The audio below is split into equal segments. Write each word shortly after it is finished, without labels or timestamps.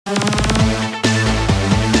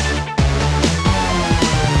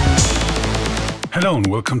Hello and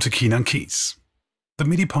welcome to Keen on Keys. The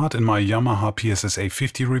MIDI part in my Yamaha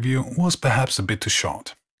PSS-A50 review was perhaps a bit too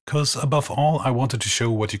short, because above all I wanted to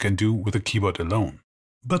show what you can do with a keyboard alone.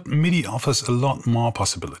 But MIDI offers a lot more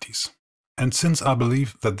possibilities. And since I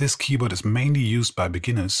believe that this keyboard is mainly used by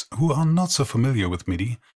beginners who are not so familiar with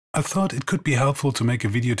MIDI, I thought it could be helpful to make a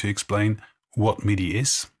video to explain what MIDI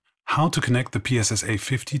is, how to connect the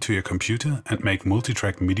PSS-A50 to your computer and make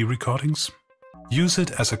multitrack MIDI recordings, use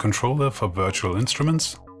it as a controller for virtual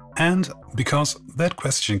instruments, and, because that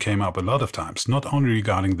question came up a lot of times, not only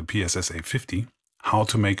regarding the PSS-A50, how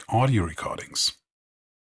to make audio recordings.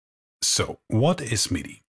 So, what is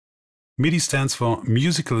MIDI? MIDI stands for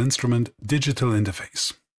Musical Instrument Digital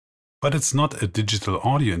Interface. But it's not a digital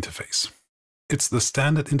audio interface. It's the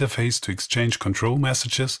standard interface to exchange control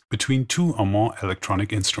messages between two or more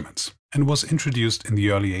electronic instruments, and was introduced in the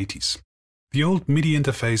early 80s. The old MIDI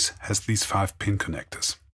interface has these 5-pin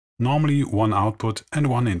connectors, normally one output and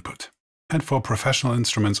one input, and for professional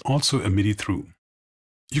instruments also a MIDI through.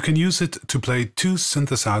 You can use it to play two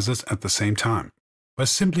synthesizers at the same time, by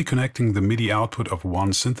simply connecting the MIDI output of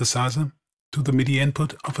one synthesizer to the MIDI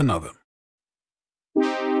input of another.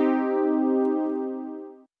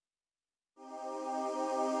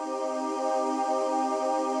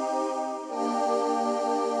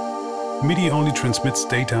 MIDI only transmits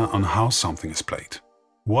data on how something is played,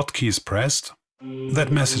 what key is pressed,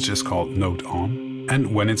 that message is called note on,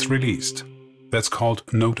 and when it's released. That's called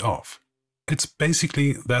note off. It's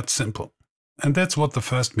basically that simple. And that's what the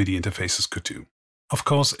first MIDI interfaces could do. Of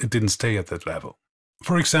course, it didn't stay at that level.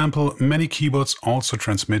 For example, many keyboards also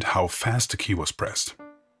transmit how fast a key was pressed.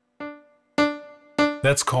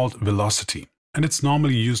 That's called velocity, and it's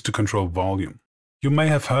normally used to control volume. You may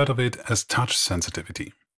have heard of it as touch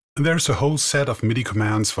sensitivity. There's a whole set of MIDI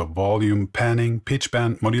commands for volume, panning, pitch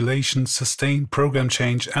bend, modulation, sustain, program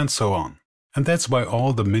change, and so on. And that's why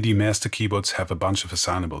all the MIDI master keyboards have a bunch of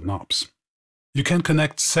assignable knobs. You can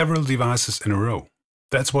connect several devices in a row.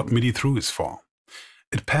 That's what MIDI through is for.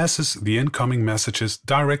 It passes the incoming messages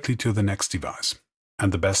directly to the next device.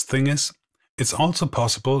 And the best thing is, it's also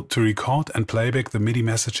possible to record and playback the MIDI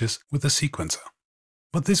messages with a sequencer.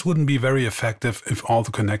 But this wouldn't be very effective if all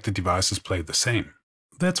the connected devices play the same.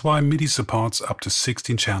 That's why MIDI supports up to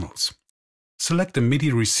 16 channels. Select a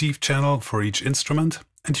MIDI receive channel for each instrument,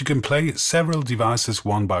 and you can play several devices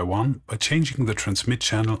one by changing the transmit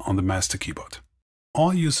channel on the master keyboard.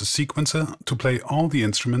 Or use a sequencer to play all the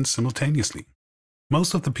instruments simultaneously.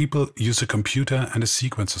 Most of the people use a computer and a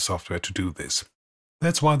sequencer software to do this.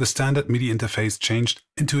 That's why the standard MIDI interface changed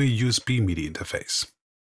into a USB-Midi interface.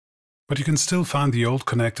 But you can still find the old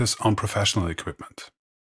connectors on professional equipment.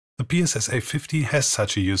 The PSS-A50 has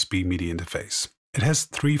such a USB-Midi interface. It has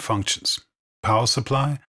 3 functions: power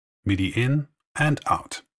supply, MIDI in and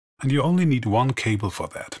out. And you only need one cable for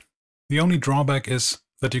that. The only drawback is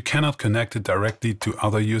that you cannot connect it directly to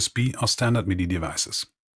other USB or standard MIDI devices.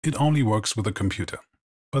 It only works with a computer.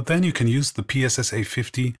 But then you can use the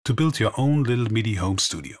PSS-A50 to build your own little MIDI home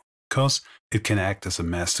studio, because it can act as a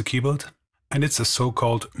master keyboard, and it's a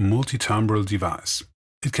so-called multitimbral device.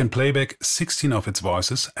 It can play back 16 of its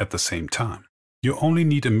voices at the same time. You only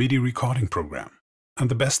need a MIDI recording program. And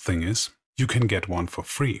the best thing is, you can get one for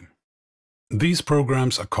free. These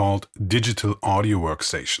programs are called Digital Audio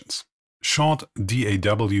Workstations, short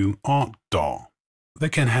DAW or DAW. They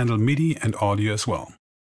can handle MIDI and audio as well.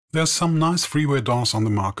 There are some nice freeware DAWs on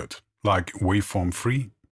the market, like Waveform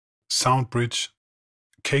Free, SoundBridge,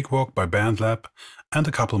 Cakewalk by BandLab, and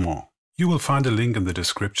a couple more. You will find a link in the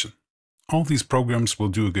description. All these programs will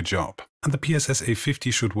do a good job, and the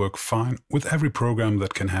PSS-A50 should work fine with every program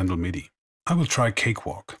that can handle MIDI. I will try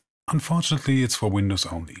Cakewalk. Unfortunately, it's for Windows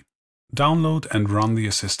only. Download and run the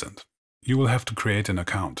assistant. You will have to create an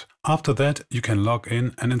account. After that, you can log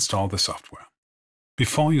in and install the software.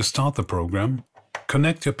 Before you start the program,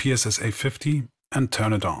 connect your PSS-A50 and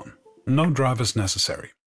turn it on. No drivers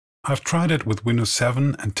necessary. I've tried it with Windows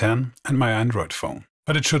 7 and 10 and my Android phone,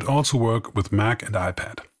 but it should also work with Mac and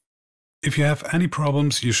iPad. If you have any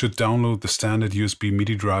problems, you should download the standard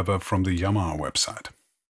USB-Midi driver from the Yamaha website.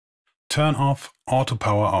 Turn off Auto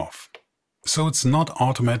Power Off, so it's not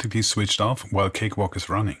automatically switched off while Cakewalk is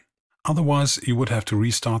running. Otherwise, you would have to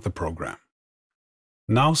restart the program.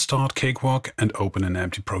 Now start Cakewalk and open an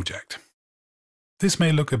empty project. This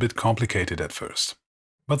may look a bit complicated at first,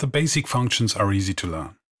 but the basic functions are easy to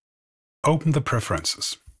learn. Open the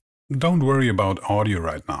preferences. Don't worry about audio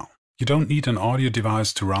right now. You don't need an audio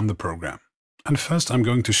device to run the program. And first I'm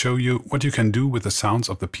going to show you what you can do with the sounds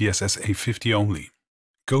of the PSS-A50 only.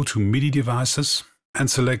 Go to MIDI devices and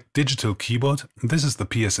select Digital Keyboard, this is the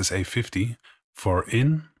PSS-A50, for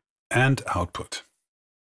in and output.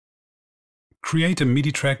 Create a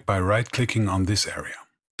MIDI track by right-clicking on this area.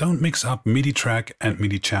 Don't mix up MIDI track and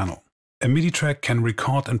MIDI channel. A MIDI track can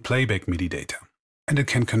record and playback MIDI data, and it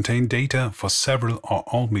can contain data for several or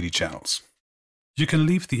all MIDI channels. You can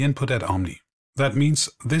leave the input at Omni. That means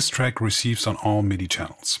this track receives on all MIDI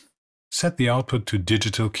channels. Set the output to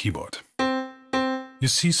Digital Keyboard. You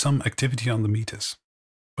see some activity on the meters.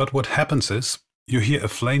 But what happens is, you hear a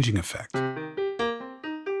flanging effect,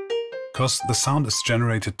 because the sound is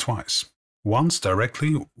generated twice. Once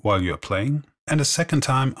directly while you are playing, and a second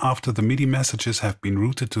time after the MIDI messages have been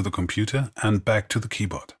routed to the computer and back to the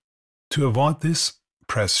keyboard. To avoid this,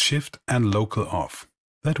 press Shift and Local off.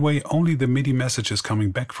 That way only the MIDI messages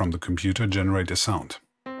coming back from the computer generate a sound.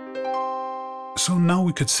 So now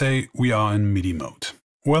we could say we are in MIDI mode.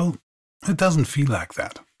 Well, it doesn't feel like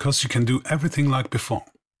that, because you can do everything like before.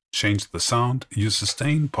 Change the sound, use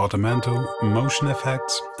sustain, portamento, motion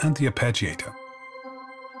effects and the arpeggiator.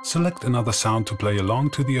 Select another sound to play along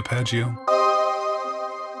to the arpeggio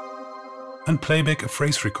and playback a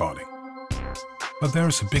phrase recording. But there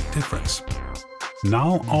is a big difference.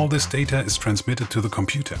 Now all this data is transmitted to the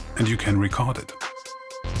computer and you can record it.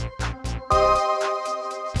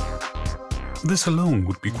 This alone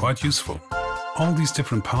would be quite useful. All these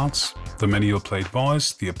different parts, the manual played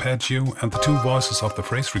voice, the arpeggio and the two voices of the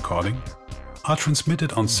phrase recording, are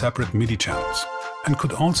transmitted on separate MIDI channels and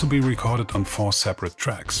could also be recorded on 4 separate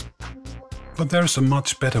tracks. But there is a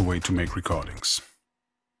much better way to make recordings.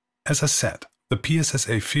 As I said, the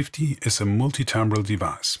PSS-A50 is a multitimbral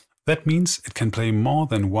device. That means it can play more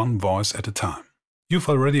than one voice at a time. You've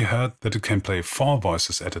already heard that it can play 4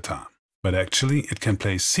 voices at a time, but actually it can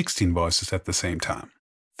play 16 voices at the same time.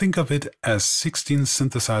 Think of it as 16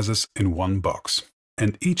 synthesizers in one box.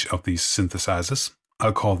 And each of these synthesizers,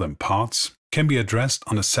 I'll call them parts, can be addressed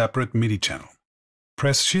on a separate MIDI channel.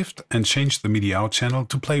 Press Shift and change the MIDI out channel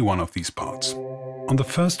to play one of these parts. On the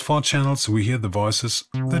first 4 channels we hear the voices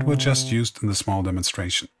that were just used in the small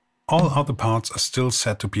demonstration. All other parts are still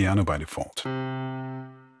set to piano by default.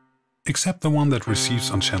 Except the one that receives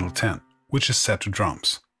on channel 10, which is set to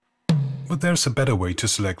drums. But there's a better way to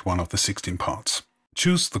select one of the 16 parts.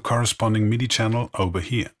 Choose the corresponding MIDI channel over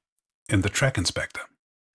here, in the track inspector.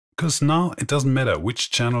 Because now it doesn't matter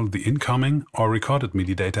which channel the incoming or recorded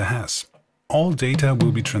MIDI data has. All data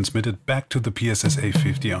will be transmitted back to the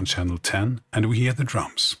PSS-A50 on channel 10 and we hear the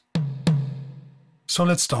drums. So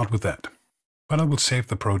let's start with that. But I will save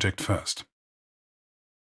the project first.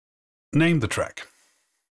 Name the track.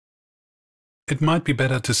 It might be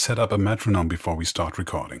better to set up a metronome before we start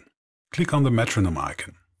recording. Click on the metronome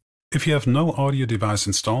icon. If you have no audio device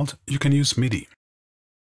installed, you can use MIDI.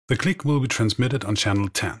 The click will be transmitted on channel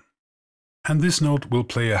 10. And this note will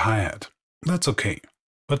play a hi-hat. That's okay.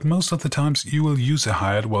 But most of the times you will use a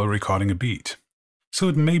hi-hat while recording a beat. So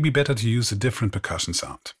it may be better to use a different percussion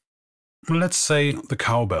sound. Let's say the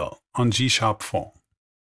cowbell on G#4.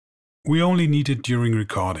 We only need it during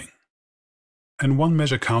recording. And 1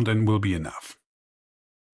 measure count-in will be enough.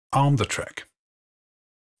 Arm the track.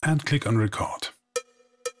 And click on record.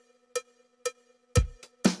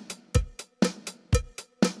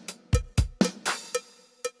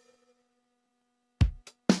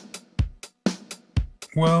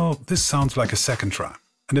 Well, this sounds like a second try,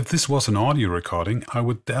 and if this was an audio recording, I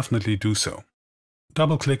would definitely do so.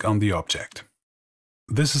 Double-click on the object.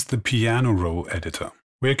 This is the piano roll editor,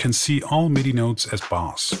 where you can see all MIDI notes as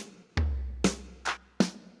bars.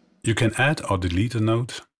 You can add or delete a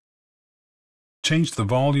note, change the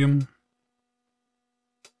volume,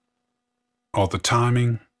 or the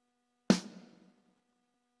timing,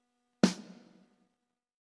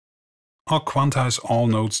 or quantize all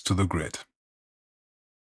notes to the grid.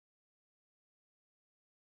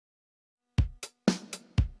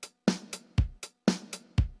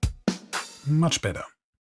 Much better.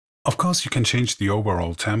 Of course, you can change the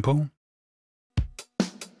overall tempo.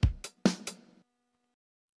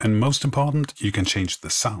 And most important, you can change the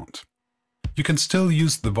sound. You can still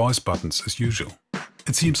use the voice buttons as usual.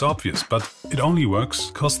 It seems obvious, but it only works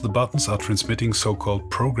because the buttons are transmitting so-called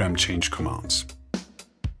program change commands.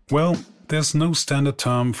 Well, there's no standard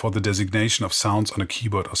term for the designation of sounds on a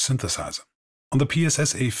keyboard or synthesizer. On the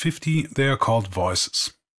PSS-A50, they are called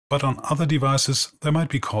voices. But on other devices, they might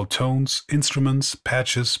be called tones, instruments,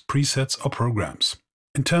 patches, presets or programs.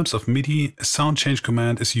 In terms of MIDI, a sound change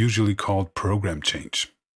command is usually called program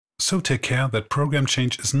change. So take care that program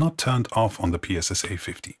change is not turned off on the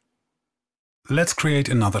PSS-A50. Let's create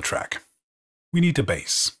another track. We need a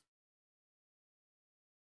bass.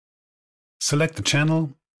 Select the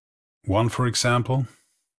channel 1 for example,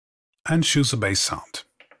 and choose a bass sound.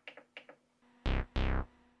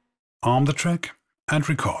 Arm the track and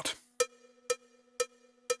record.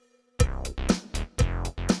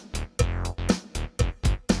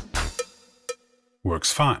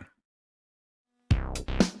 Works fine.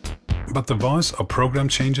 But the voice or program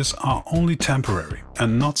changes are only temporary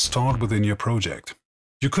and not stored within your project.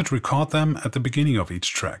 You could record them at the beginning of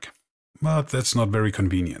each track, but that's not very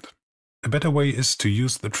convenient. A better way is to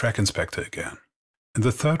use the track inspector again. In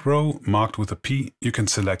the third row, marked with a P, you can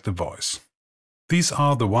select the voice. These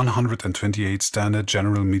are the 128 standard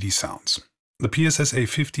general MIDI sounds. The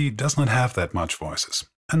PSS-A50 does not have that much voices,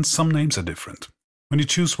 and some names are different. When you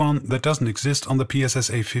choose one that doesn't exist on the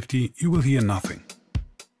PSS-A50, you will hear nothing.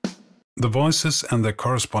 The voices and their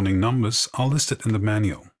corresponding numbers are listed in the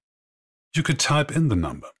manual. You could type in the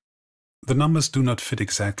number. The numbers do not fit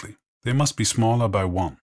exactly. They must be smaller by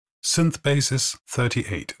 1. Synth bass is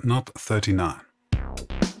 38, not 39.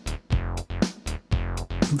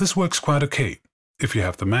 This works quite okay if you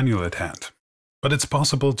have the manual at hand, but it's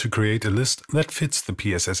possible to create a list that fits the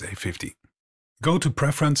PSS-A50. Go to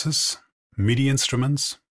Preferences, MIDI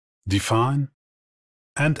Instruments, Define,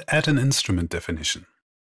 and add an instrument definition.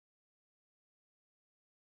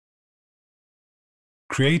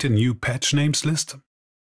 Create a new patch names list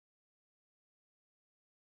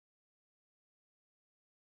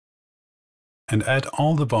and add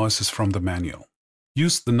all the voices from the manual.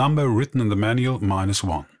 Use the number written in the manual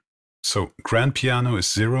 -1. So grand piano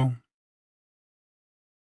is 0,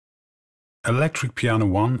 electric piano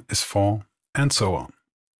 1 is 4, and so on.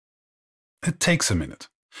 It takes a minute,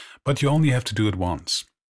 but you only have to do it once.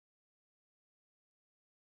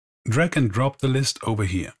 Drag and drop the list over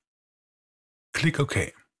here. Click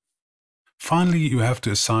OK. Finally, you have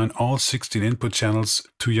to assign all 16 input channels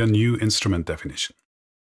to your new instrument definition.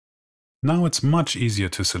 Now it's much easier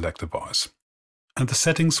to select a voice, and the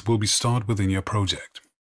settings will be stored within your project.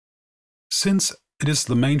 Since it is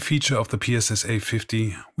the main feature of the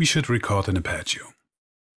PSS-A50, we should record an Arpeggio.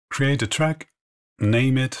 Create a track,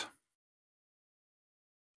 name it,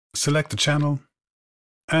 select the channel,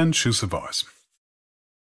 and choose a voice.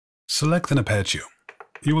 Select an Arpeggio.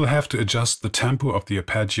 You will have to adjust the tempo of the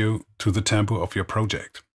Arpeggio to the tempo of your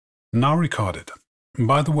project. Now record it.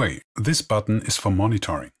 By the way, this button is for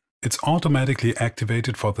monitoring. It's automatically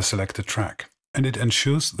activated for the selected track, and it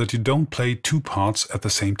ensures that you don't play two parts at the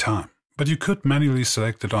same time. But you could manually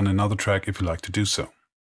select it on another track if you like to do so.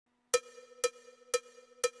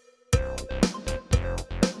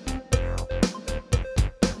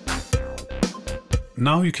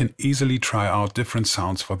 Now you can easily try out different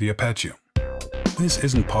sounds for the Arpeggio. This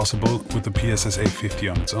isn't possible with the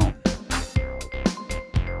PSS-A50 on its own.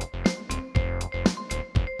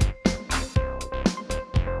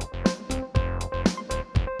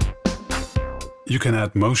 You can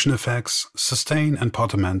add motion effects, sustain and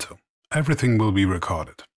portamento. Everything will be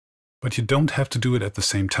recorded. But you don't have to do it at the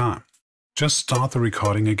same time. Just start the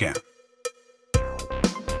recording again.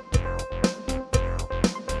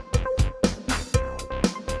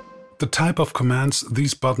 The type of commands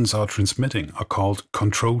these buttons are transmitting are called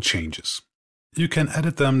control changes. You can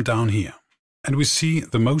edit them down here. And we see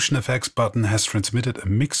the motion effects button has transmitted a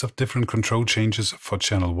mix of different control changes for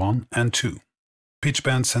channel 1 and 2. Pitch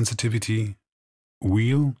band sensitivity,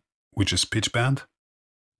 wheel, which is pitch band,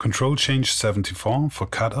 control change 74 for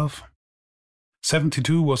cutoff.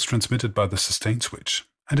 72 was transmitted by the sustain switch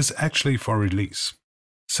and is actually for release.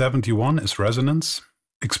 71 is resonance,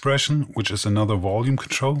 expression, which is another volume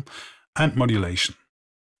control, and modulation.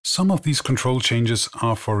 Some of these control changes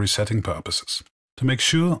are for resetting purposes, to make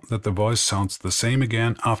sure that the voice sounds the same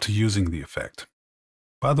again after using the effect.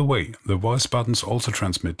 By the way, the voice buttons also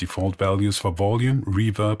transmit default values for volume,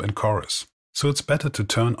 reverb, and chorus. So it's better to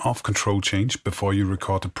turn off control change before you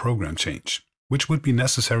record a program change, which would be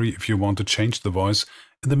necessary if you want to change the voice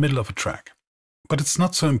in the middle of a track. But it's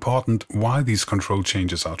not so important why these control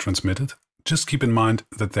changes are transmitted. Just keep in mind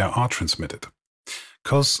that they are transmitted,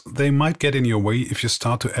 because they might get in your way if you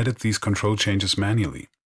start to edit these control changes manually,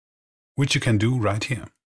 which you can do right here.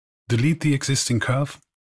 Delete the existing curve,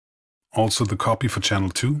 also the copy for channel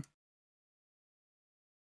 2,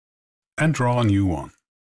 and draw a new one.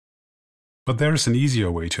 But there is an easier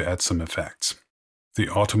way to add some effects. The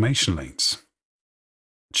automation lanes.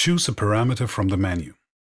 Choose a parameter from the menu.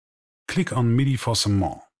 Click on MIDI for some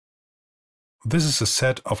more. This is a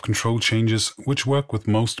set of control changes which work with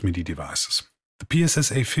most MIDI devices. The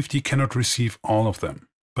PSS-A50 cannot receive all of them,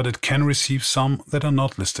 but it can receive some that are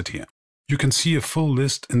not listed here. You can see a full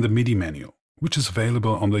list in the MIDI manual, which is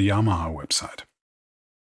available on the Yamaha website.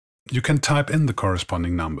 You can type in the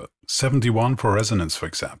corresponding number, 71 for resonance for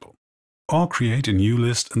example. or create a new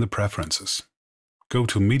list in the preferences. Go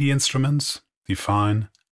to MIDI Instruments, Define,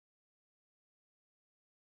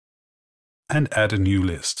 and add a new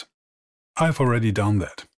list. I've already done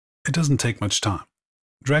that. It doesn't take much time.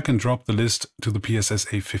 Drag and drop the list to the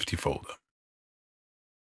PSS-A50 folder.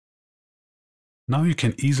 Now you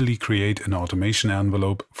can easily create an automation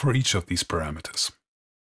envelope for each of these parameters.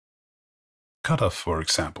 Cutoff, for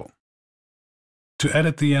example. To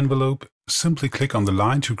edit the envelope, simply click on the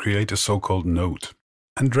line to create a so-called node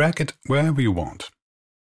and drag it wherever you want.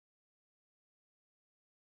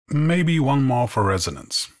 Maybe one more for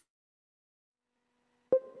resonance.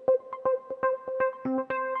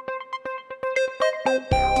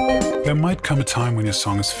 There might come a time when your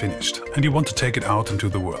song is finished and you want to take it out into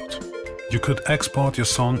the world. You could export your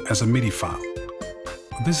song as a MIDI file.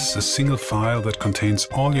 This is a single file that contains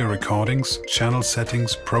all your recordings, channel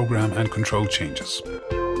settings, program and control changes.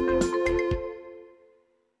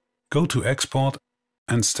 Go to Export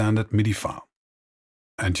and Standard MIDI file.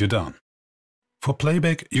 And you're done. For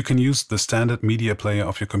playback, you can use the standard media player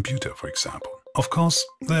of your computer, for example. Of course,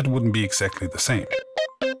 that wouldn't be exactly the same.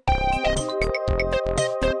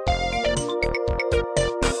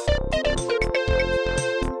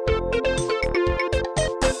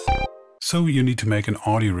 So you need to make an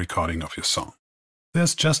audio recording of your song.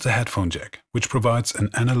 There's just a headphone jack, which provides an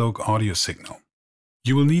analog audio signal.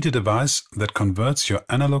 You will need a device that converts your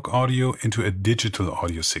analog audio into a digital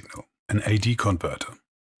audio signal, an AD converter.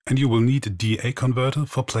 And you will need a DA converter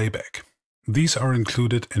for playback. These are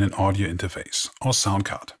included in an audio interface, or sound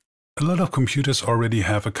card. A lot of computers already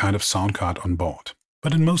have a kind of sound card on board,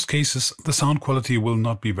 but in most cases the sound quality will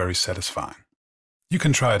not be very satisfying. You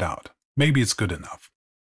can try it out. Maybe it's good enough.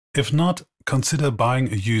 If not, consider buying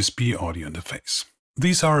a USB audio interface.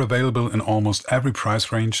 These are available in almost every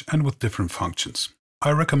price range and with different functions.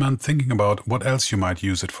 I recommend thinking about what else you might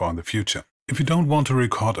use it for in the future. If you don't want to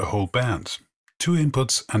record a whole band, 2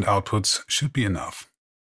 inputs and outputs should be enough.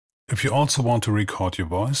 If you also want to record your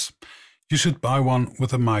voice, you should buy one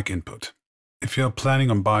with a mic input. If you are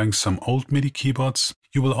planning on buying some old MIDI keyboards,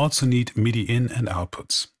 you will also need MIDI in and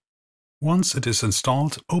outputs. Once it is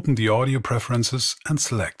installed, open the audio preferences and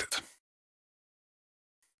select it.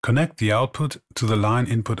 Connect the output to the line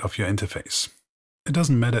input of your interface. It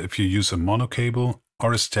doesn't matter if you use a mono cable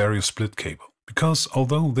or a stereo split cable, because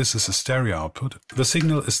although this is a stereo output, the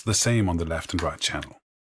signal is the same on the left and right channel.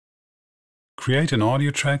 Create an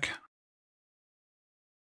audio track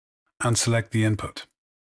and select the input.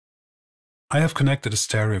 I have connected a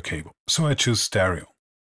stereo cable, so I choose stereo.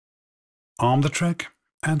 Arm the track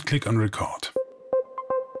and click on record.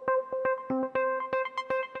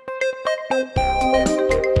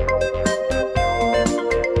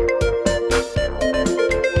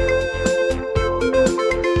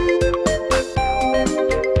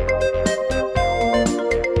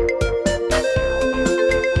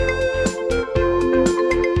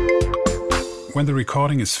 When the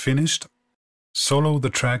recording is finished, solo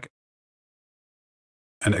the track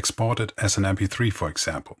and export it as an MP3, for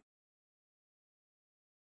example.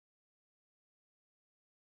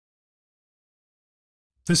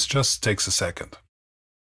 This just takes a second.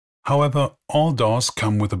 However, all DAWs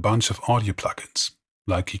come with a bunch of audio plugins,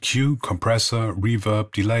 like EQ, compressor,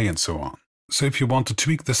 reverb, delay and so on. So if you want to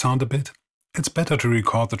tweak the sound a bit, it's better to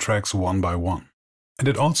record the tracks one by one. And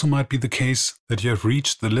it also might be the case that you have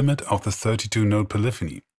reached the limit of the 32-note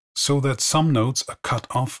polyphony, so that some notes are cut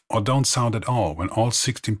off or don't sound at all when all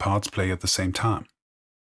 16 parts play at the same time.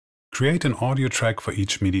 Create an audio track for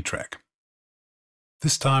each MIDI track.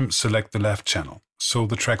 This time select the left channel, so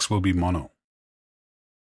the tracks will be mono.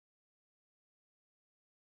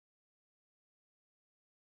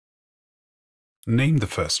 Name the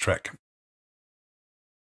first track.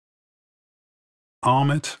 Arm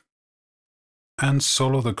it and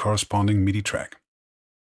solo the corresponding MIDI track.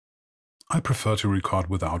 I prefer to record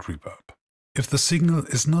without reverb. If the signal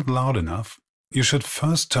is not loud enough, you should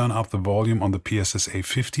first turn up the volume on the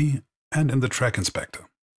PSS-A50 and in the track inspector,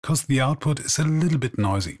 because the output is a little bit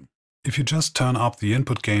noisy. If you just turn up the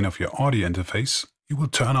input gain of your audio interface, you will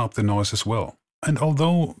turn up the noise as well. And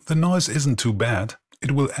although the noise isn't too bad,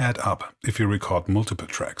 it will add up if you record multiple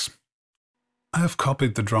tracks. I have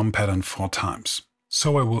copied the drum pattern 4 times,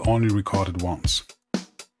 so I will only record it once.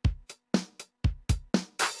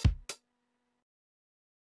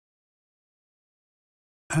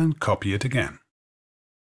 And copy it again.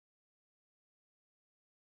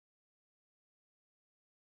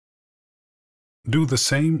 Do the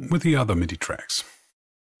same with the other MIDI tracks.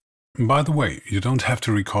 By the way, you don't have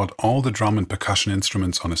to record all the drum and percussion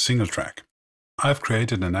instruments on a single track. I've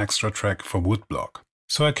created an extra track for woodblock,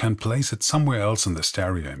 so I can place it somewhere else in the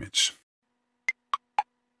stereo image.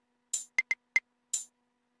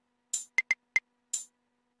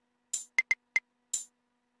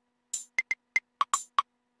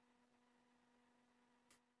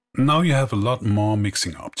 Now you have a lot more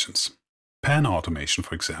mixing options. Pan automation,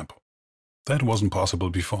 for example. That wasn't possible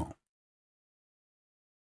before.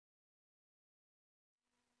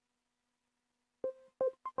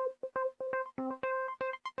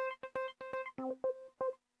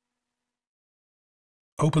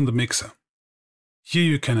 Open the mixer. Here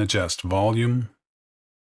you can adjust volume,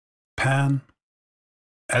 pan,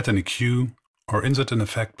 add an EQ, or insert an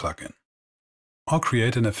effect plugin, or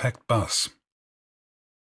create an effect bus.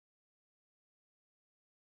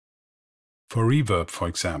 For reverb, for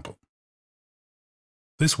example.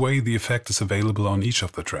 This way the effect is available on each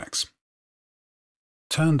of the tracks.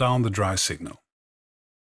 Turn down the dry signal.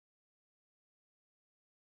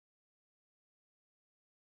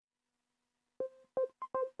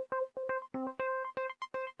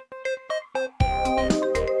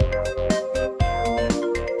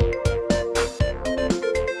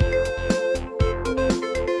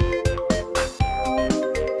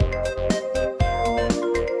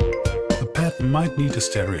 Might need a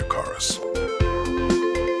stereo chorus.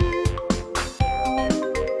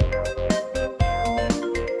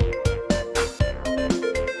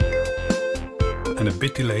 And a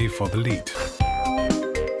bit delay for the lead.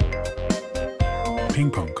 Ping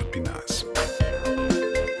pong could be nice.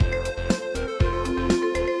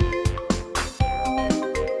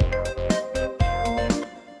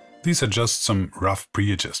 These are just some rough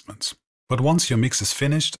pre-adjustments. But once your mix is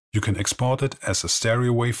finished, you can export it as a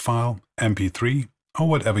stereo wave file, MP3, or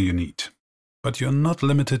whatever you need. But you're not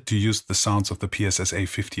limited to use the sounds of the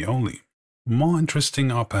PSS-A50 only. More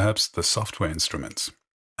interesting are perhaps the software instruments.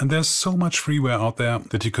 And there's so much freeware out there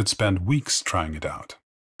that you could spend weeks trying it out.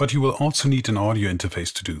 But you will also need an audio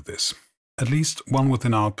interface to do this. At least one with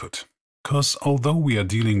an output. Cause although we are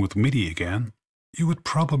dealing with MIDI again, you would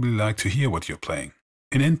probably like to hear what you're playing.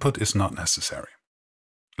 An input is not necessary.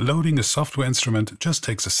 Loading a software instrument just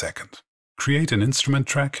takes a second. Create an instrument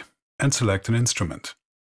track and select an instrument.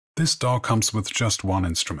 This DAW comes with just one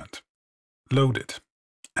instrument. Load it,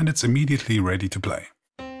 and it's immediately ready to play.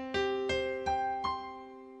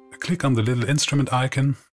 Click on the little instrument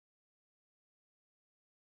icon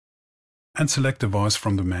and select a voice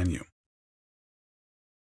from the menu.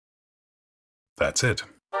 That's it.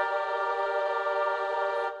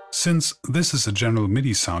 Since this is a general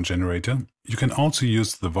MIDI sound generator, you can also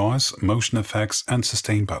use the voice, motion effects and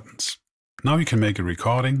sustain buttons. Now you can make a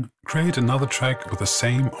recording, create another track with the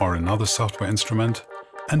same or another software instrument,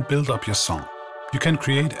 and build up your song. You can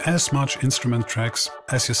create as much instrument tracks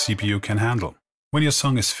as your CPU can handle. When your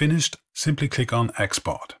song is finished, simply click on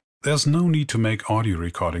Export. There's no need to make audio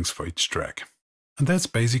recordings for each track. And that's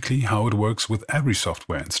basically how it works with every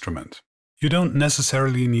software instrument. You don't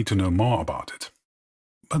necessarily need to know more about it.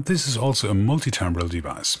 But this is also a multitimbral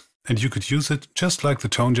device, and you could use it just like the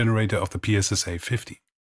tone generator of the PSS-A50.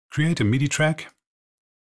 Create a MIDI track,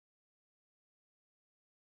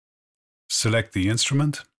 select the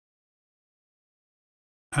instrument,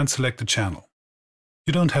 and select the channel.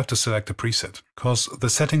 You don't have to select a preset, cause the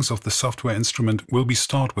settings of the software instrument will be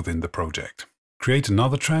stored within the project. Create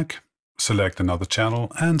another track, select another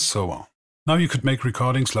channel, and so on. Now you could make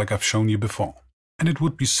recordings like I've shown you before. And it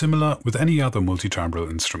would be similar with any other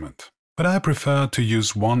multitimbral instrument. But I prefer to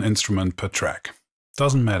use one instrument per track.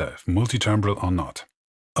 Doesn't matter if multitimbral or not.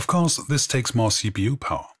 Of course, this takes more CPU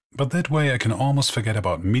power, but that way I can almost forget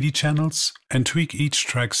about MIDI channels and tweak each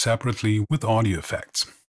track separately with audio effects.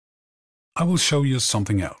 I will show you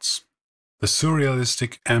something else. The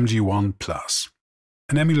surrealistic MG1 Plus.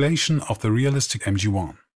 An emulation of the realistic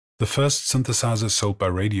MG1, the first synthesizer sold by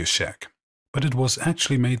Radio Shack, but it was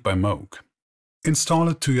actually made by Moog. Install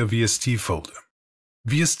it to your VST folder.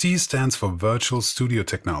 VST stands for Virtual Studio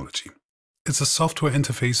Technology. It's a software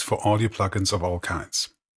interface for audio plugins of all kinds.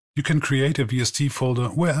 You can create a VST folder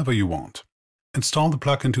wherever you want. Install the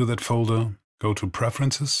plugin to that folder, go to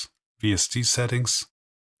Preferences, VST Settings,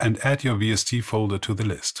 and add your VST folder to the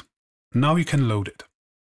list. Now you can load it.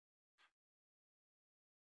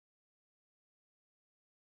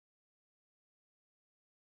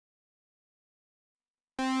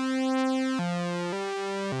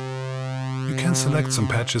 You can select some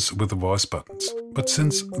patches with the voice buttons, but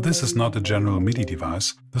since this is not a general MIDI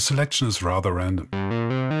device, the selection is rather random.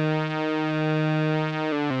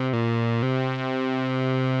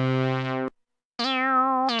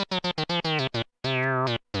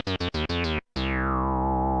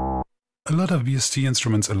 A lot of VST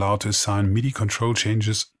instruments allow to assign MIDI control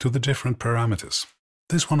changes to the different parameters.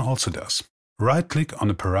 This one also does. Right-click on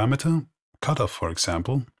a parameter, cutoff for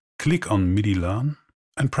example, click on MIDI Learn,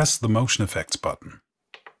 and press the Motion Effects button.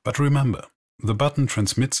 But remember, the button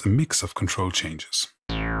transmits a mix of control changes.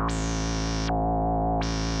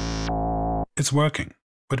 It's working,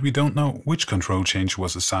 but we don't know which control change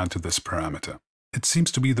was assigned to this parameter. It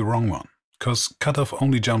seems to be the wrong one, because cutoff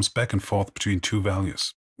only jumps back and forth between two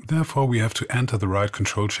values. Therefore, we have to enter the right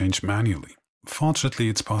control change manually. Fortunately,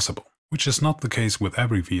 it's possible, which is not the case with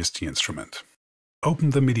every VST instrument. Open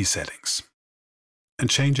the MIDI settings and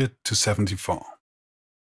change it to 74.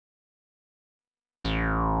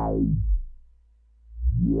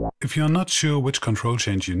 If you are not sure which control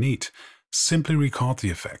change you need, simply record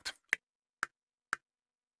the effect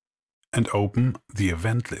and open the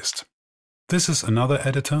event list. This is another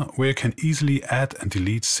editor where you can easily add and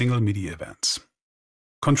delete single MIDI events.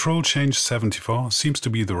 Control change 74 seems to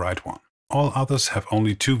be the right one. All others have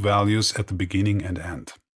only two values at the beginning and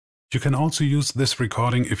end. You can also use this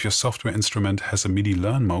recording if your software instrument has a MIDI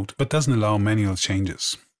learn mode but doesn't allow manual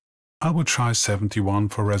changes. I would try 71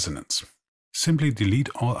 for resonance. Simply delete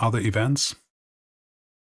all other events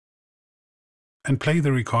and play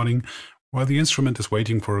the recording while the instrument is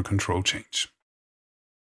waiting for a control change.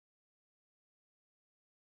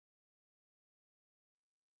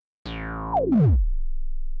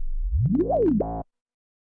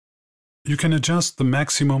 You can adjust the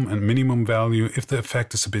maximum and minimum value if the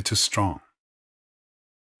effect is a bit too strong.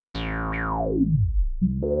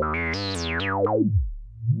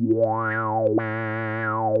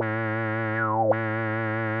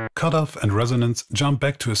 Cutoff and resonance jump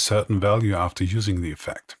back to a certain value after using the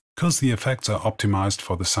effect, because the effects are optimized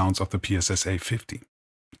for the sounds of the PSS-A50.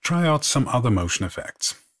 Try out some other motion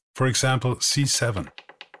effects. For example, C7.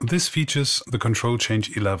 This features the control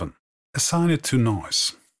change 11. Assign it to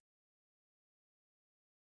noise.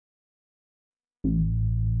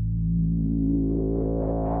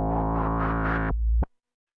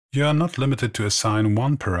 You are not limited to assign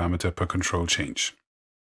one parameter per control change.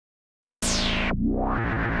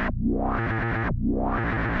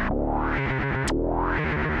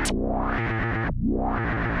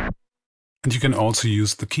 And you can also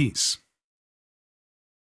use the keys.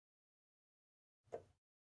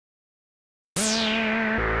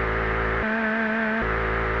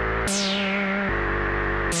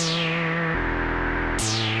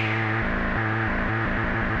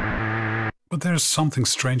 But there's something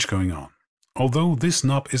strange going on. Although this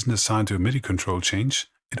knob isn't assigned to a MIDI control change,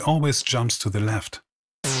 it always jumps to the left.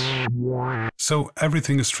 So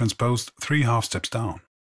everything is transposed 3 half steps down.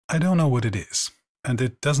 I don't know what it is, and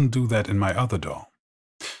it doesn't do that in my other DAW.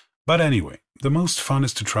 But anyway, the most fun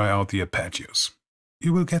is to try out the Arpeggios.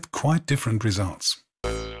 You will get quite different results.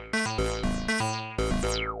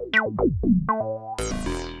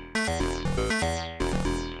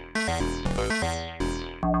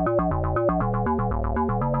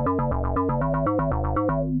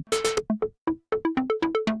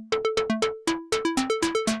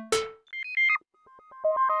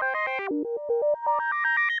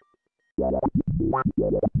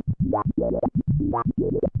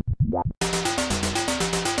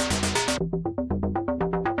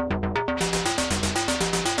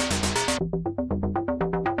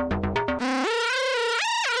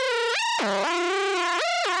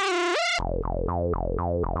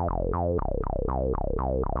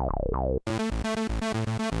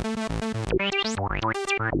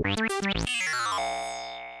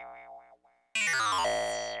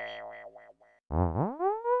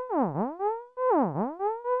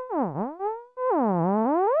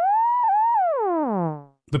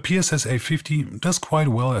 The PSS-A50 does quite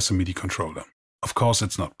well as a MIDI controller. Of course,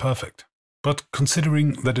 it's not perfect, but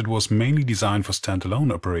considering that it was mainly designed for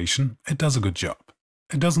standalone operation, it does a good job.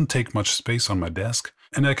 It doesn't take much space on my desk,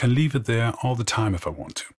 and I can leave it there all the time if I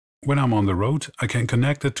want to. When I'm on the road, I can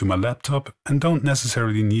connect it to my laptop and don't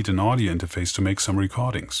necessarily need an audio interface to make some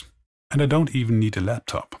recordings. And I don't even need a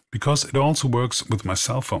laptop, because it also works with my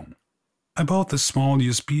cell phone. I bought this small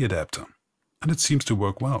USB adapter, and it seems to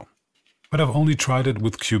work well. But I've only tried it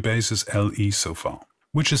with Cubase's LE so far,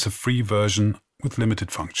 which is a free version with limited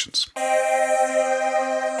functions.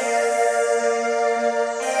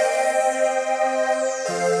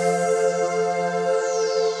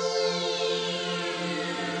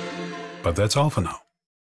 But that's all for now.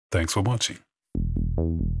 Thanks for watching.